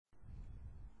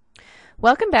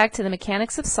Welcome back to the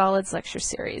Mechanics of Solids lecture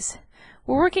series.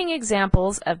 We're working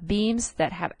examples of beams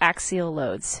that have axial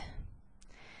loads.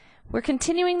 We're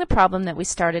continuing the problem that we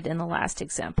started in the last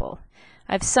example.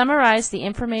 I've summarized the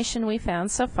information we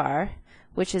found so far,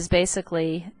 which is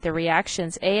basically the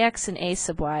reactions AX and A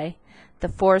sub y, the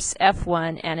force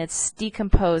F1, and its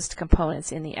decomposed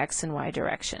components in the X and Y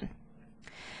direction.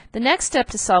 The next step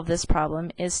to solve this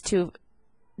problem is to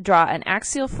draw an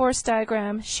axial force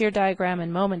diagram, shear diagram,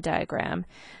 and moment diagram,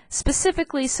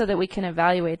 specifically so that we can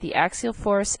evaluate the axial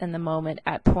force and the moment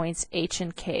at points H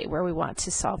and K where we want to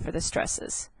solve for the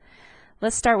stresses.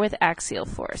 Let's start with axial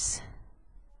force.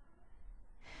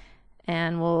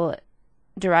 And we'll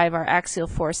derive our axial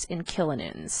force in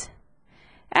kilonewtons.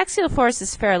 Axial force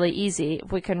is fairly easy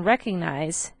if we can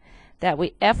recognize that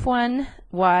F1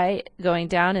 y going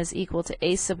down is equal to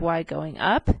A sub y going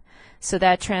up. So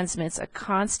that transmits a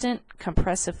constant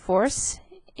compressive force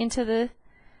into the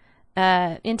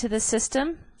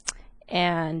system,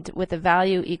 and with a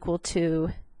value equal to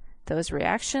those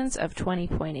reactions of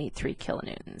 20.83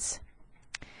 kilonewtons.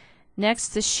 Next,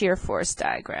 the shear force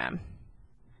diagram.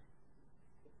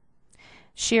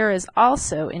 Shear is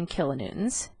also in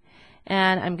kilonewtons,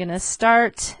 and I'm going to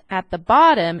start at the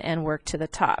bottom and work to the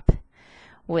top.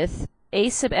 With A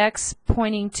sub x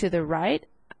pointing to the right,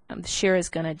 the shear is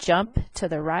going to jump to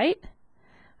the right,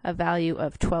 a value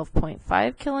of 12.5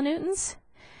 kilonewtons.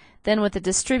 Then with the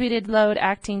distributed load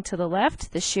acting to the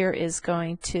left, the shear is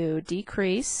going to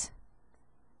decrease.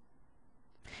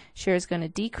 Shear is going to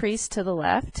decrease to the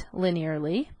left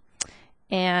linearly,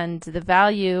 and the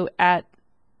value at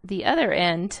the other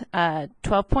end,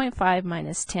 12.5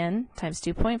 minus 10 times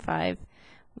 2.5, is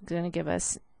going to give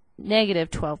us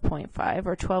negative 12.5,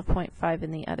 or 12.5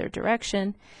 in the other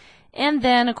direction. And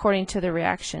then, according to the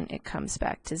reaction, it comes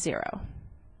back to 0.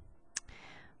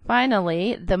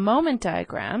 Finally, the moment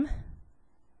diagram,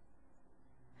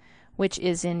 which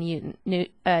is in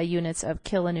units of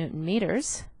kilonewton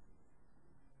meters.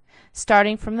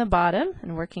 Starting from the bottom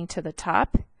and working to the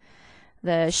top,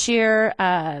 the shear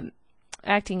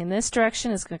acting in this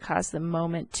direction is going to cause the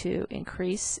moment to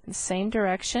increase in the same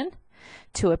direction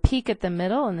to a peak at the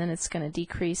middle, and then it's going to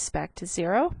decrease back to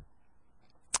 0.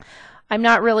 I'm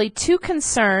not really too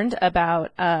concerned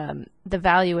about the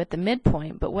value at the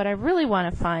midpoint, but what I really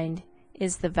want to find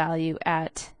is the value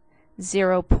at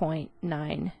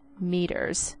 0.9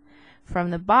 meters from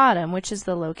the bottom, which is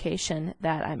the location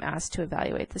that I'm asked to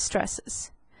evaluate the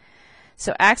stresses.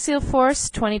 So axial force,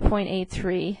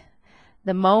 20.83.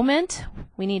 The moment,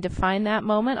 we need to find that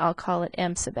moment. I'll call it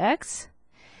m sub x.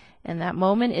 And that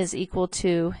moment is equal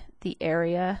to the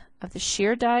area of the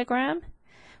shear diagram,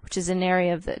 which is an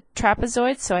area of the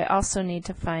trapezoid, so I also need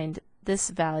to find this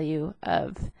value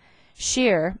of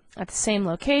shear at the same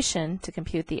location to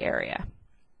compute the area.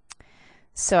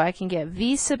 So I can get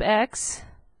V sub x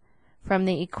from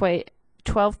the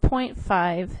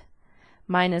 12.5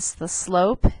 minus the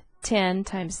slope 10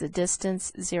 times the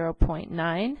distance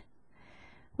 0.9,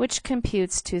 which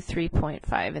computes to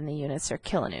 3.5, and the units are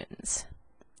kilonewtons.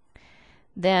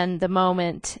 Then the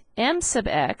moment m sub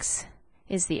x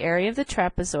is the area of the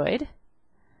trapezoid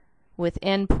with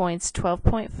endpoints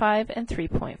 12.5 and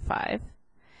 3.5.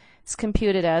 It's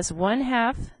computed as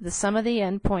 1/2 the sum of the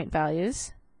endpoint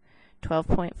values,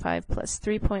 12.5 plus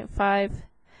 3.5,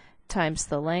 times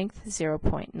the length,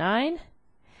 0.9,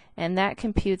 and that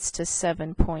computes to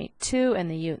 7.2,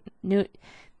 and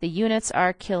the units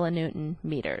are kilonewton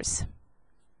meters.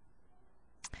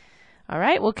 All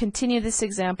right, we'll continue this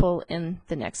example in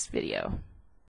the next video.